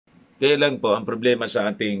Kaya lang po, ang problema sa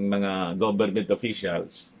ating mga government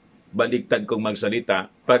officials, baliktad kong magsalita,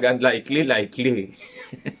 pag unlikely, likely.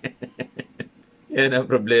 Yan ang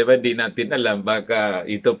problema, di natin alam, baka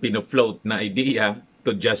ito pino-float na idea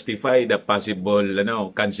to justify the possible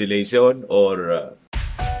cancellation or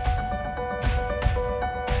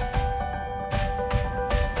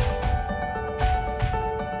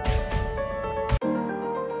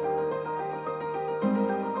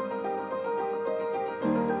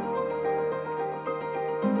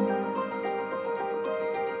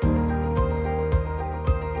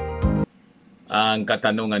ang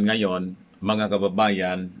katanungan ngayon, mga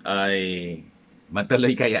kababayan, ay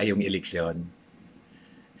matuloy kaya yung eleksyon?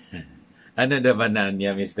 Ano naman na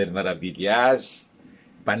niya, Mr. Maravillas?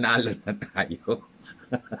 Panalo na tayo.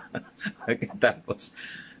 Tapos,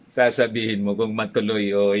 sasabihin mo kung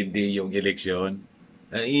matuloy o hindi yung eleksyon.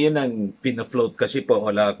 Iyon ang pinafloat kasi po,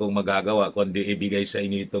 wala akong magagawa kundi ibigay sa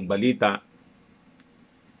inyo itong balita.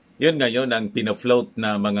 Yun ngayon ang pinafloat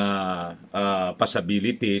na mga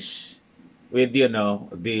possibilities with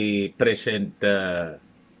the present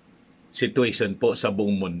situation po sa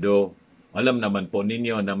buong mundo. Alam naman po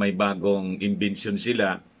ninyo na may bagong invention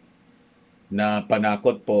sila na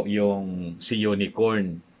panakot po yung si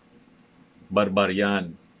unicorn,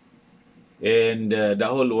 barbarian. And the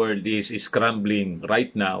whole world is scrambling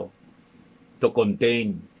right now to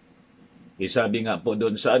contain. Sabi nga po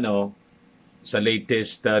doon sa sa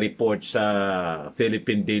latest report sa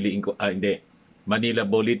Philippine Manila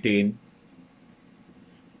Bulletin,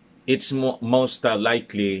 it's most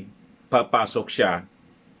likely papasok siya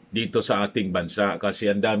dito sa ating bansa kasi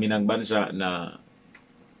ang dami ng bansa na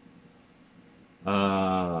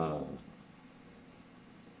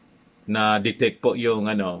na-detect po yung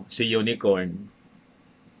si unicorn.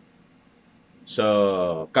 So,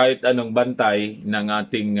 kahit anong bantay ng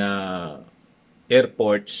ating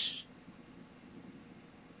airports,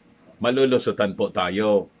 malulusutan po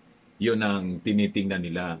tayo. Yun ang tinitingnan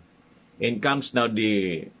nila. And comes now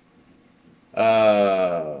the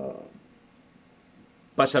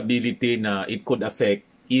possibility na it could affect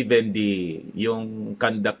even yung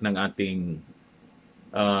conduct ng ating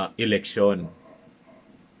election.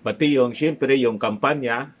 Pati siyempre yung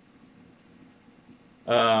kampanya,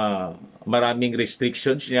 maraming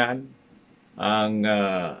restrictions yan ang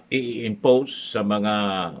i-impose sa mga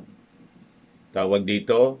tawag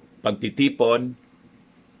dito, pagtitipon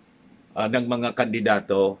ng mga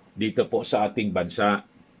kandidato dito po sa ating bansa.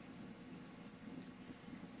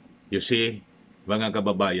 You see, mga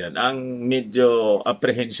kababayan, ang medyo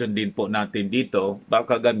apprehension din po natin dito,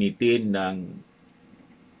 baka gamitin ng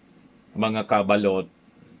mga kabalot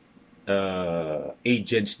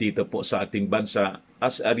agents dito po sa ating bansa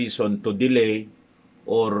as a reason to delay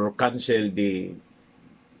or cancel the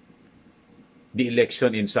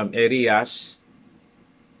election in some areas.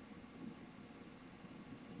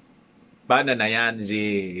 Paano na yan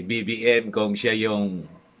si BBM kung siya yung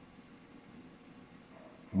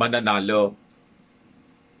mananalo?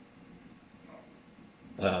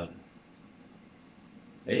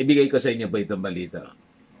 Ibigay ko sa inyo po itong balita.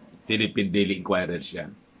 Philippine Daily Inquirer siya.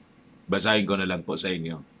 Basahin ko na lang po sa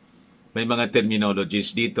inyo. May mga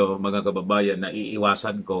terminologies dito, mga kababayan, na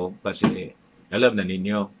iiwasan ko kasi alam na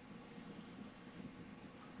ninyo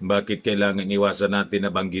bakit kailangan iwasan natin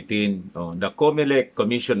na banggitin. The COMELEC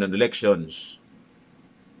Commission on Elections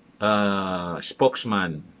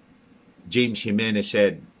spokesman James Jimenez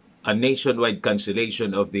said, a nationwide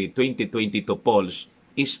cancellation of the 2022 polls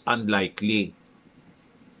is unlikely.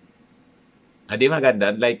 Di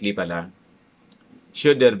maganda, unlikely pala.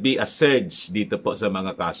 Should there be a surge dito po sa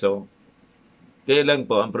mga kaso? Kaya lang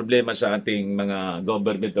po, ang problema sa ating mga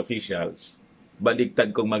government officials,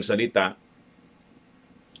 baliktad kong magsalita,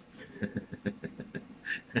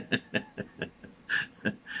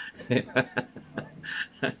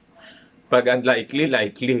 pag unlikely,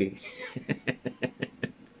 likely.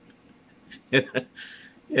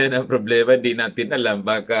 Yan ang problema, di natin alam,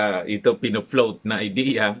 baka ito pino-float na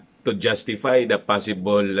idea to justify the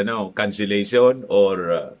possible cancellation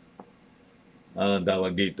or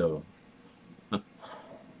tawag dito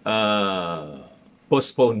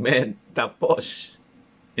postponement. Tapos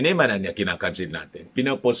hindi man niya kinakancel natin,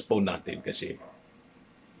 pinopostpone natin kasi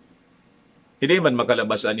hindi man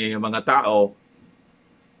makalabasan niya yung mga tao.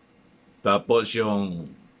 Tapos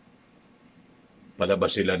yung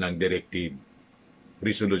palabas sila ng directive,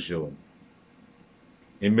 resolution,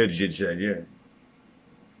 emergency year.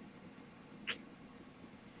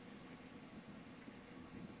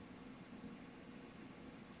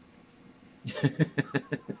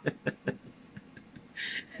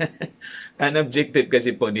 Ang objective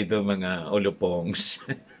kasi po nito mga ulupongs,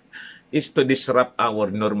 is to disrupt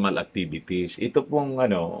our normal activities. Ito pong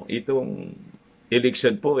itong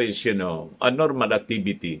election po is, a normal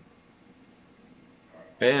activity.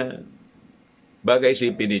 Kaya, bagay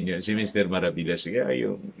isipin ninyo, si Mr. Maravillas, kaya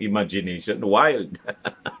yung imagination, wild.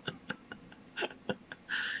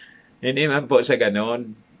 Hindi man po sa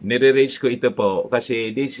ganon. Nire-raise ko ito po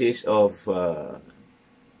kasi this is of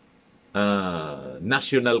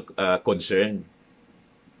national concern.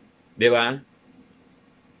 Di ba?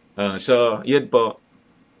 So, yun po.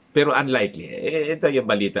 Pero unlikely. Ito yung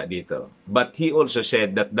balita dito. But he also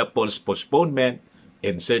said that the polls postponement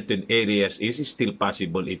in certain areas is still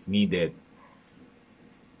possible if needed.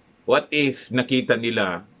 What if nakita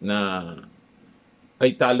nila na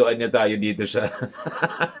ay taloan niya tayo dito sa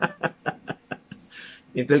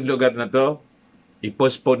itong lugar na to,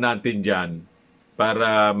 i-postpone natin dyan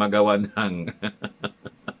para magawa ng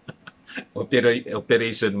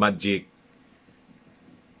Operation Magic.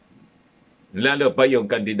 Lalo pa yung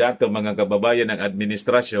kandidato, mga kababayan ng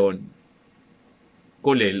administrasyon,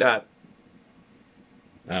 kulilat.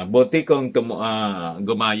 Buti kung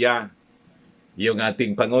gumaya yung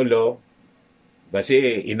ating Pangulo,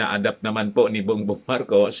 kasi ina-adapt naman po ni Bongbong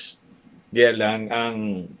Marcos, kaya lang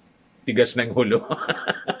ang tigas ng hulo.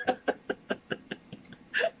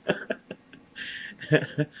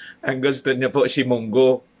 Ang gusto niya po si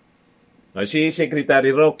Munggo. Si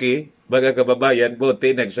Secretary Roque, mga kababayan,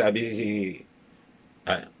 buti nagsabi si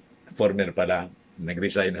former pala,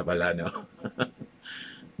 nag-resign na pala, no?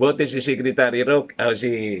 Buti si Secretary Roque,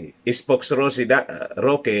 si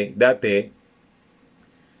Roque dati,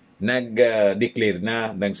 nag-declare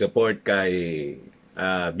na ng support kay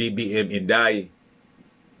BBM Inday.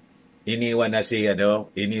 Iniwan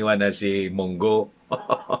na si Munggo.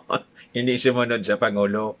 Hindi sumunod sa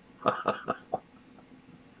Pangulo.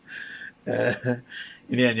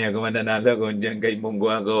 Hindi niya kung mananalo kung diyan kay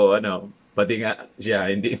Munggo ako, pati nga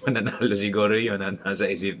siya, hindi mananalo siguro yun, nasa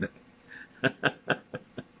isip na.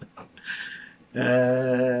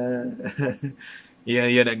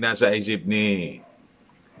 Yan ang nasa isip ni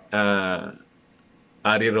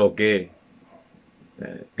Ari Roque.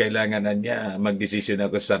 Kailangan na niya magdesisyon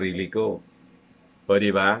ako sa sarili ko. O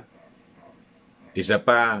di ba? Isa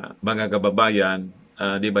pa, mga kababayan,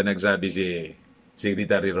 di ba nagsabi si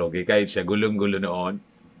Secretary Roque, kahit siya gulong-gulo noon,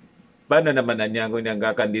 paano naman na niya kung niyang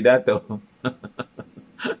kakandidato?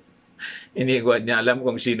 Hindi ko niya alam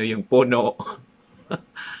kung sino yung puno.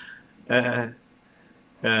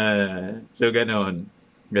 So, ganon.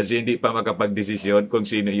 Kasi hindi pa makapag-desisyon kung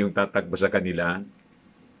sino yung tatakbo sa kanila.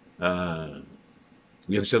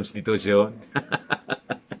 Yung substitution.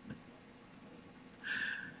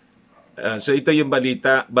 So ito yung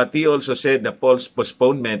balita. But he also said the polls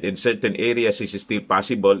postponement in certain areas is still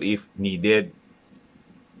possible if needed.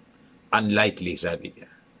 Unlikely, sabi niya.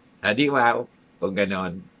 Adi wow, kung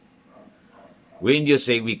ganon. When you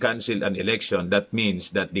say we cancel an election, that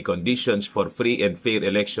means that the conditions for free and fair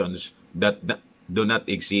elections that do not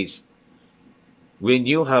exist. When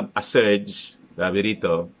you have a surge, sabi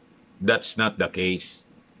rito, that's not the case,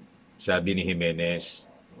 sabi ni Jimenez.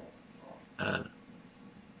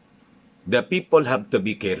 The people have to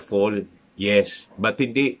be careful, yes, but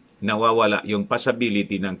hindi nawawala yung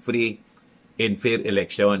possibility ng free and fair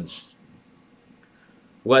elections.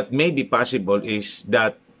 What may be possible is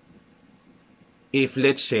that if,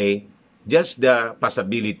 let's say, just the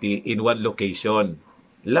possibility in one location,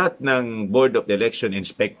 lahat ng Board of Election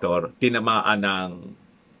Inspector tinamaan ng,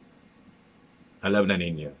 alam na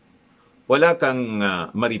ninyo, wala kang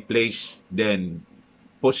ma-replace, then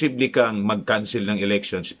posible kang mag-cancel ng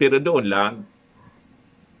elections, pero doon lang.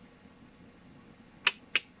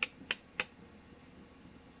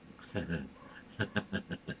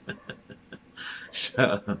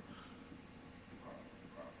 So,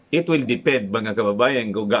 it will depend, mga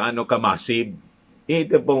kababayan, kung gaano ka-massive.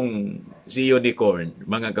 Ito pong si Unicorn,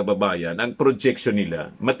 mga kababayan, ang projection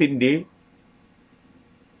nila, matindi.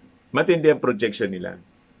 Matindi ang projection nila.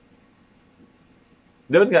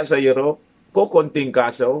 Doon nga sa Europe, kukunting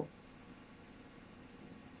kaso,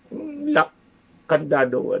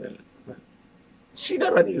 kandado,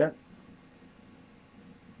 sinara nila.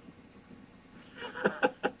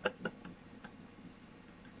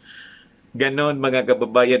 Ganon, mga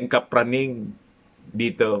kababayan, kapraning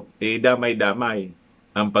dito. Damay-damay.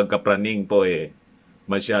 Ang pagkapraning po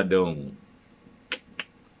masyadong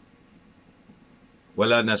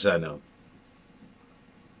wala na sa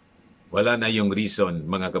wala na yung reason,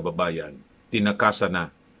 mga kababayan. Tinakasa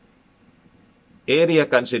na. Area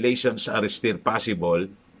cancellations are still possible.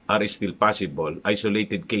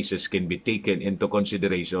 Isolated cases can be taken into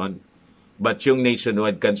consideration. But yung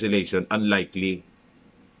nationwide cancellation, unlikely.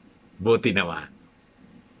 Buti naman.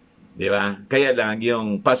 Di ba? Kaya lang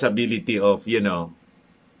yung possibility of,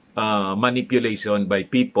 manipulation by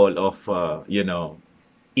people of,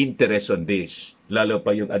 interest on this. Lalo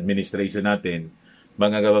pa yung administration natin,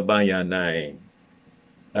 mga kababayan, ay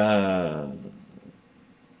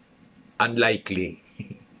unlikely.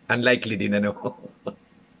 Unlikely din na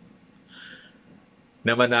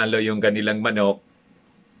manalo yung kanilang manok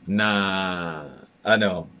na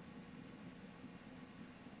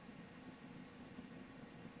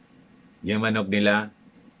yung manok nila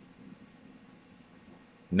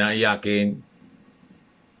na iyakin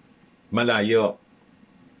malayo.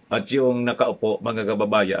 At yung nakaupo, mga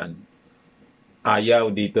kababayan,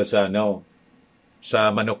 ayaw dito sa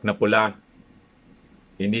sa manok na pula.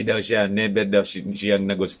 Hindi daw siya, never daw siyang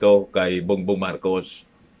nagusto kay Bongbong Marcos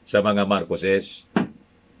sa mga Marcoses.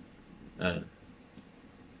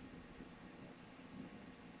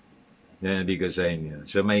 Hindi ko sa inyo.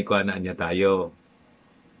 So may kuwanaan niya tayo.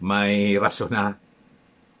 May rason na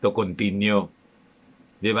to continue.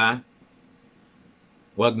 Di ba?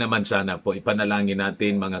 Huwag naman sana po, ipanalangin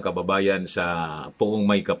natin mga kababayan sa puong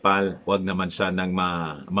may kapal, huwag naman sanang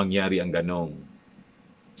mangyari ang ganong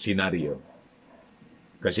senaryo.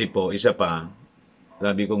 Kasi po, isa pa,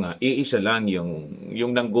 sabi ko nga, iisa lang yung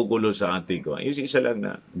nanggugulo sa ating ko. Isa lang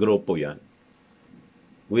na grupo yan.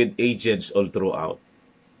 With agents all throughout.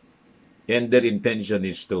 And their intention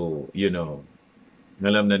is to,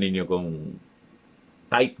 alam na ninyo kung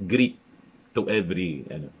tight grip to every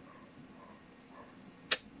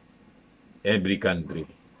country.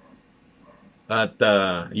 At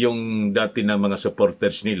yung dati na mga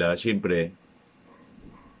supporters nila, siyempre,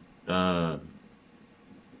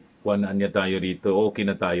 kuwanaan niya tayo rito, okay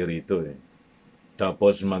na tayo rito eh.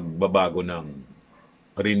 Tapos magbabago ng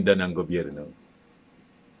rinda ng gobyerno.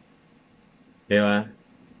 Diba?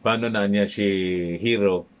 Paano na niya si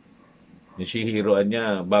Hero? Si Hero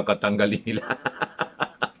niya, baka tanggalin nila.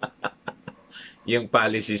 Yung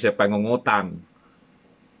policy sa pangungutang.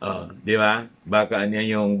 Di ba? Baka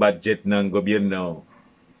niya yung budget ng gobyerno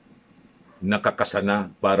nakakasana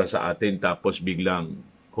para sa atin tapos biglang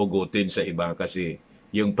hugutin sa iba kasi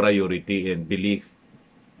yung priority and belief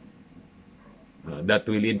that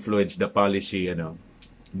will influence the policy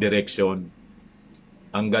direction.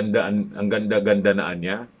 Ang ganda na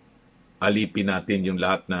niya. Alipin natin yung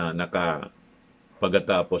lahat na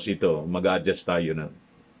pagkatapos ito, mag-adjust tayo na.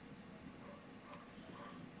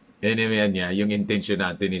 Anyway niya, yung intention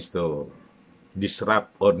natin is to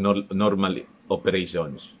disrupt or normal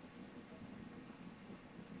operations.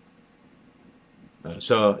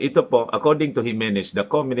 So, ito po, according to Jimenez, the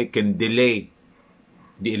Comelec can delay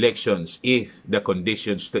the elections if the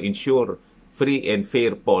conditions to ensure free and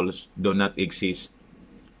fair polls do not exist.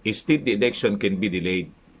 Instead, the election can be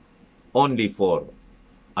delayed only for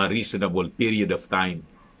a reasonable period of time.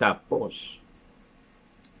 Tapos,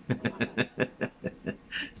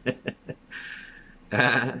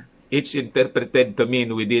 it's interpreted to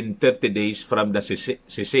mean within 30 days from the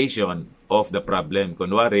cessation of the problem.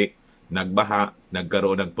 Kunwari, nagbaha,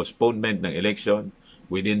 nagkaroon ng postponement ng election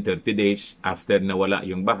within 30 days after nawala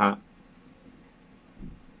yung baha.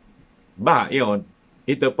 Baha yun.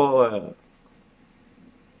 Ito po,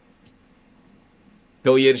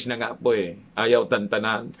 2 years na nga po eh. Ayaw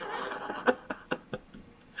tantanan.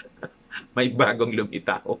 May bagong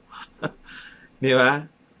lumitaw. Di ba?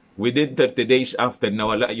 Within 30 days after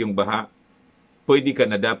nawala yung baha, pwede ka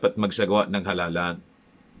na dapat magsagawa ng halalan.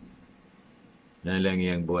 Yan lang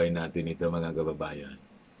yung buhay natin ito, mga kababayan.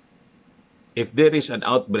 If there is an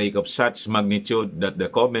outbreak of such magnitude that the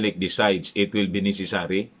Comelec decides it will be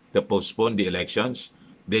necessary to postpone the elections,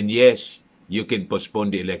 then yes, you can postpone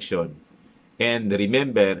the election. And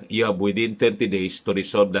remember, you have within 30 days to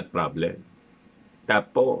resolve that problem.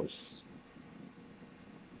 Tapos,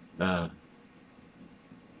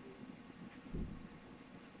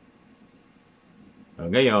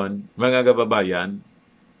 ngayon, mga kababayan,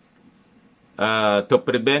 to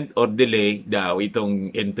prevent or delay daw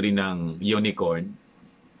itong entry ng unicorn,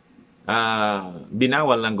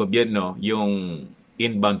 binawal ng gobyerno yung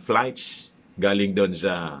inbound flights galing doon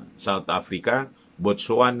sa South Africa,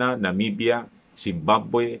 Botswana, Namibia,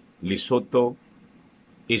 Zimbabwe, Lesotho,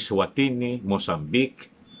 Eswatini,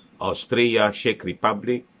 Mozambique, Austria, Czech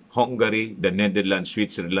Republic, Hungary, the Netherlands,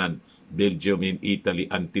 Switzerland, Belgium, and Italy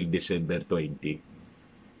until December 20.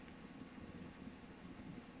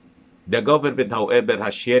 The government, however,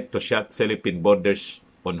 has yet to shut Philippine borders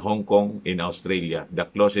on Hong Kong and Australia, the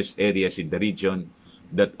closest areas in the region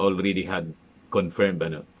that already had confirmed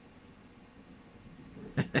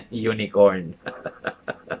unicorn.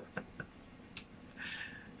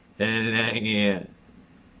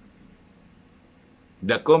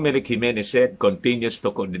 The Comelec Jimenez said continues to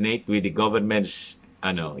coordinate with the government's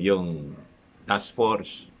yung task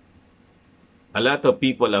force. A lot of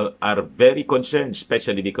people are very concerned,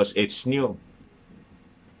 especially because it's new.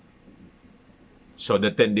 So the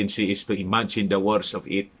tendency is to imagine the worst of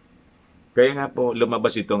it. Kaya nga po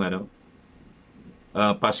lumabas itong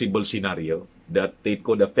possible scenario that it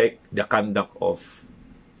could affect the conduct of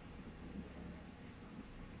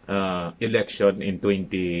election in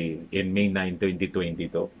May 9,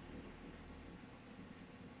 2022.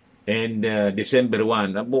 And December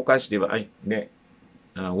 1, bukas, di ba? Ay, hindi.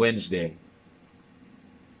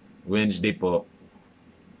 Wednesday po.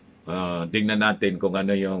 Tingnan natin kung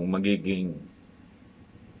ano yung magiging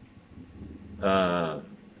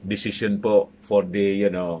decision po for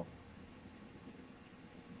the,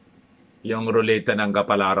 yung ruleta ng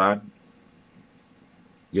kapalaran.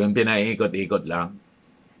 Yung pinaikot-ikot lang.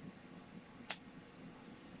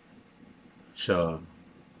 So,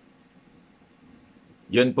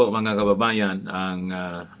 yun po mga kababayan ang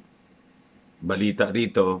balita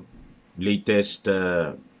rito, latest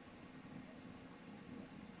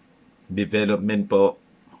development po.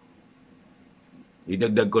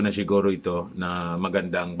 Idagdag ko na siguro ito na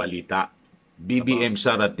magandang balita. BBM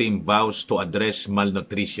Sara team vows to address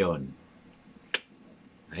malnutrition.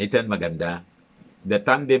 Ito maganda. The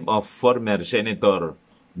tandem of former Senator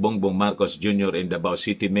Bongbong Marcos Jr. and Davao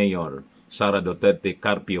City Mayor Sara Duterte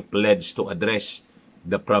Carpio pledged to address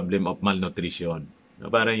the problem of malnutrition.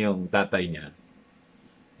 Parang yung tatay niya.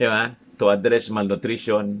 Diba? To address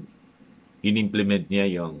malnutrition, in-implement niya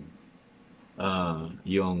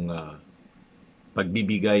yung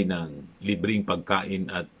pagbibigay ng libreng pagkain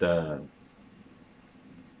at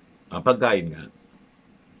pagkain nga.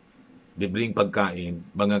 Libreng pagkain,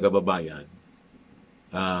 mga kababayan,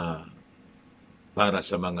 para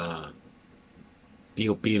sa mga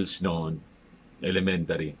pupils noon,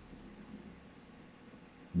 elementary.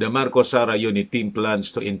 The Marcos Sara Unit team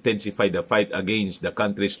plans to intensify the fight against the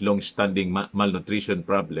country's long-standing malnutrition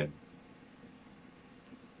problem.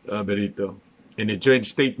 Berito. In a joint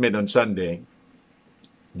statement on Sunday,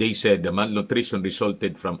 they said the malnutrition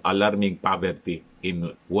resulted from alarming poverty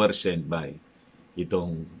worsened by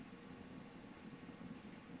itong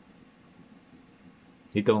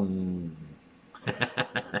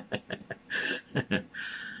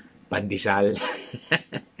pandesal.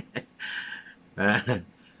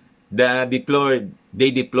 They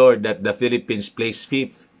deplored that the Philippines placed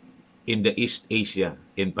fifth in the East Asia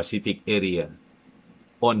and Pacific area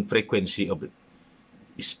on frequency of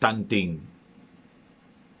stunting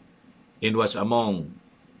and was among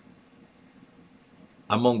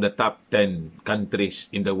the top 10 countries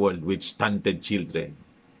in the world with stunted children.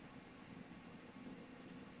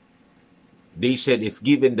 They said if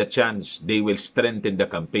given the chance, they will strengthen the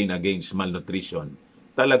campaign against malnutrition.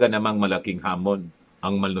 Talaga namang malaking hamon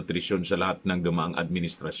ang malnutrition sa lahat ng dumaang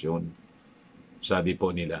administrasyon. Sabi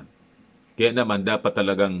po nila. Kaya naman dapat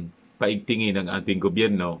talagang paigtingin ng ating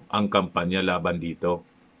gobyerno ang kampanya laban dito.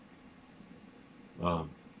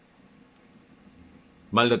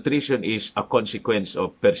 Malnutrition is a consequence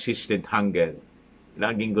of persistent hunger.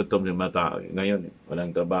 Laging gutom ng mga tao. Ngayon,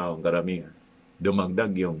 walang trabaho, karamihan.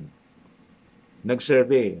 Dumagdag yung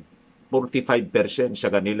nag-survey. 45% sa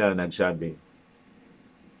kanila nagsabi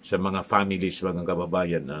sa mga families, mga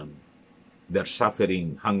kababayan na they're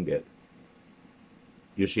suffering hunger.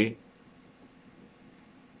 You see?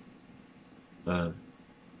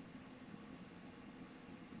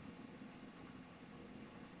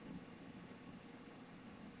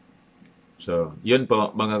 So, yun po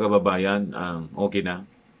mga kababayan, okay na.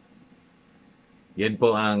 Yan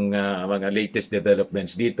po ang mga latest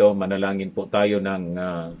developments dito. Manalangin po tayo ng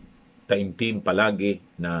taimtim palagi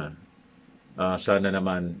na sana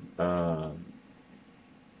naman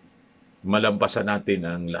malampasan natin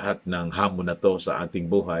ang lahat ng hamon na to sa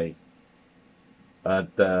ating buhay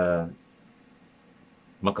at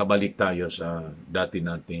makabalik tayo sa dati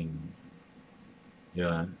nating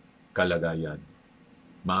kalagayan.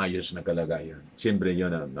 Maayos na kalagayan. Siyempre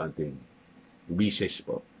yun ang ating wishes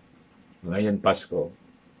po. Ngayon Pasko,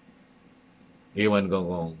 iwan ko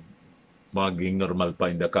kung maging normal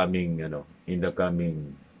pa in the coming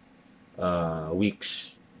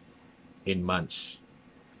weeks in months.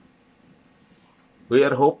 We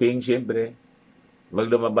are hoping, siyempre, wag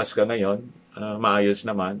lumabas ka ngayon, maayos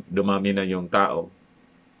naman, dumami na yung tao.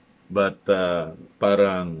 But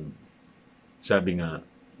parang, sabi nga,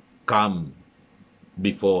 calm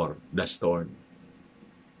before the storm.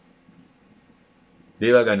 Di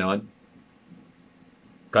ba ganon?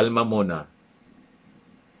 Kalma muna.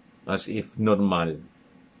 As if normal.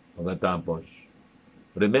 Pagkatapos,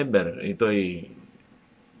 remember, ito'y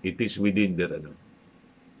It is within their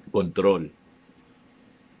control.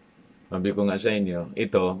 Sabi ko nga sa inyo,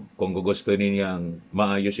 ito, kung gusto ninyang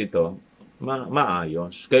maayos ito,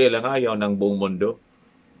 maayos. Kaya lang ayaw ng buong mundo.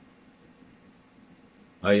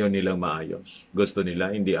 Ayaw nilang maayos. Gusto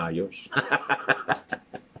nila hindi ayos.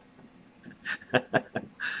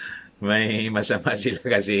 May masama sila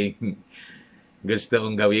kasi gusto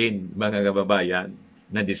kong gawin, mga kababayan.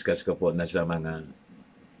 Na-discuss ko po na sa mga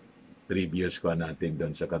previous ko natin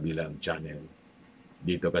doon sa kabilang channel.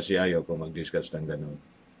 Dito kasi ayaw ko mag-discuss ng ganun.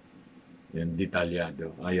 Yung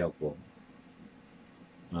detalyado. Ayaw ko.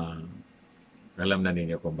 Alam na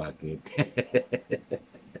ninyo kung bakit.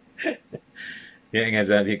 Kaya nga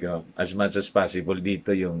sabi ko, as much as possible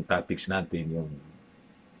dito yung topics natin, yung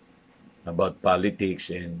about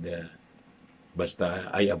politics and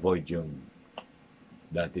basta I avoid yung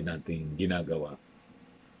dati nating ginagawa.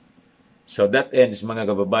 So that ends, mga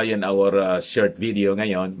kababayan, our short video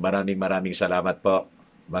ngayon. Maraming salamat po,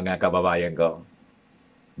 mga kababayan ko.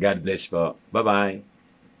 God bless po. Bye-bye.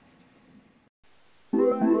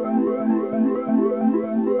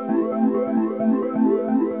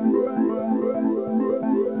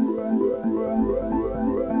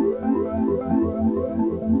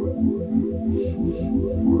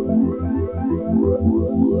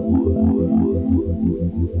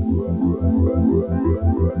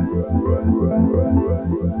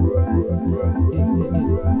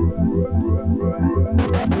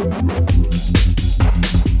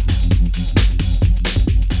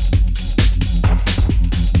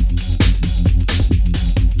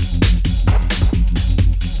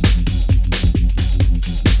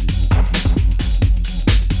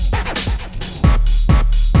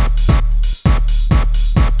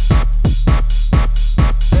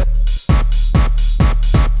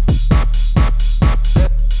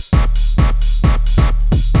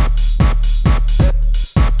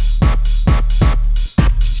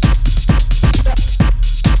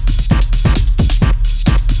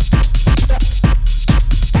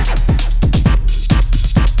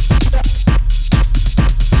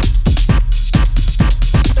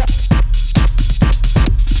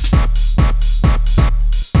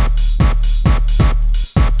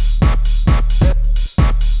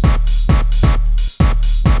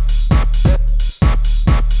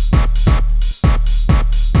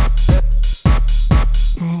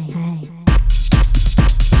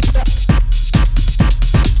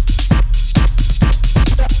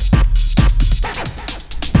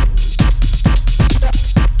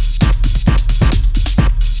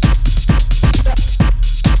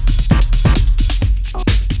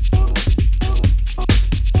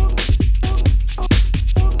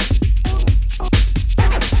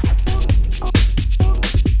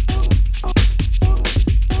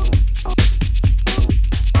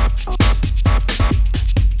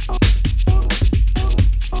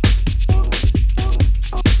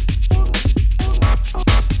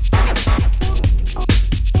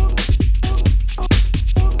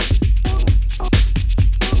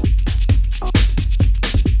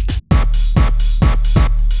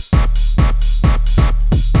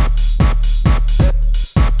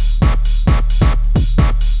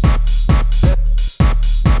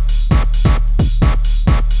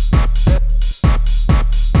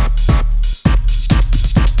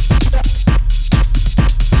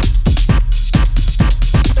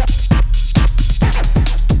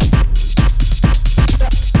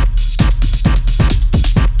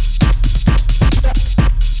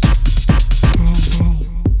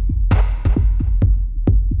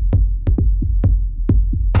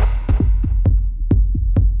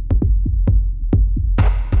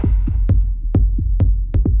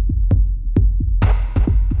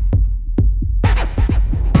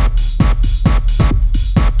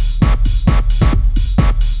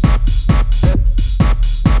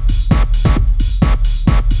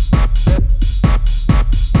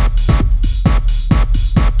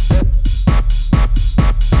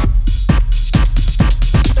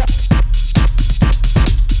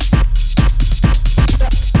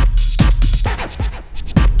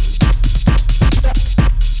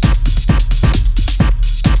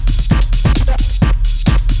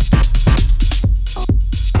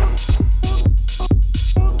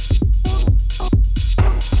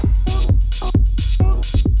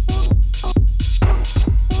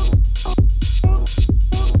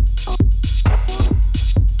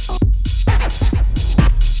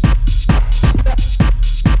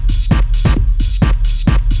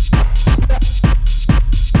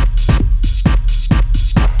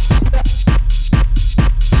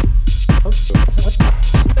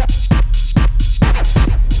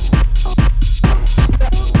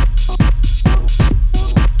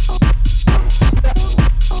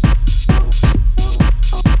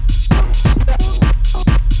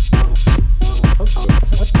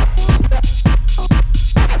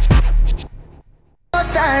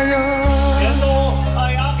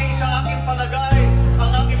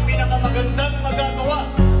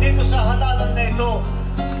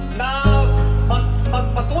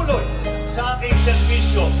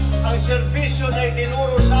 serbisyo na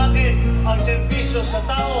itinuro sa akin, ang serbisyo sa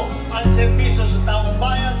tao, ang serbisyo sa taong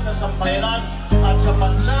bayan, sa sambayanan at sa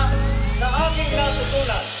bansa na aking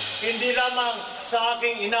natutunan, hindi lamang sa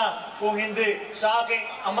aking ina, kung hindi sa aking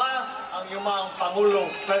ama, ang yumang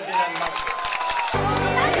Pangulong Ferdinand Marcos.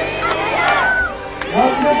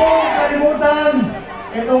 Huwag niyo pong kalimutan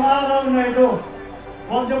itong araw na ito.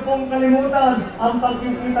 Huwag niyo pong kalimutan ang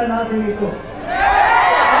pagkikita natin ito.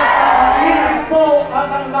 Iinit po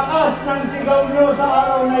at ang lakas ng sigaw niyo sa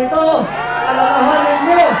araw na ito. Alalahanin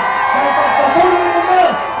niyo na ipagpatuloy niyo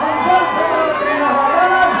hanggang sa darating na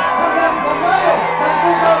halalan, hanggang sa Mayo ng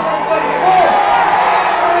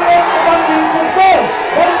 2024. Ang ibang lingkod ko,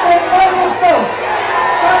 Dante Maravillas.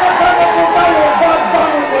 Sama-sama po tayo,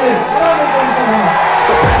 bagbangon ulit. Maraming salamat.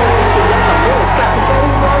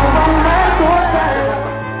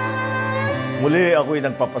 Muli ako'y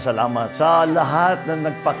nagpapasalamat sa lahat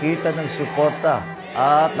na nagpakita ng suporta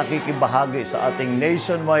at nakikibahagi sa ating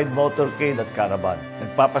nationwide motorcade at caravan.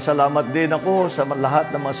 Nagpapasalamat din ako sa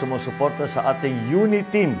lahat ng mga sumusuporta sa ating unit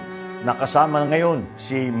team na kasama ngayon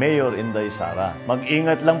si Mayor Inday Sara.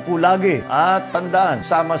 Mag-ingat lang po lagi at tandaan,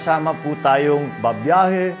 sama-sama po tayong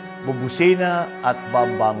babiyahe, bubusina at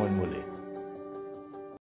babangon muli.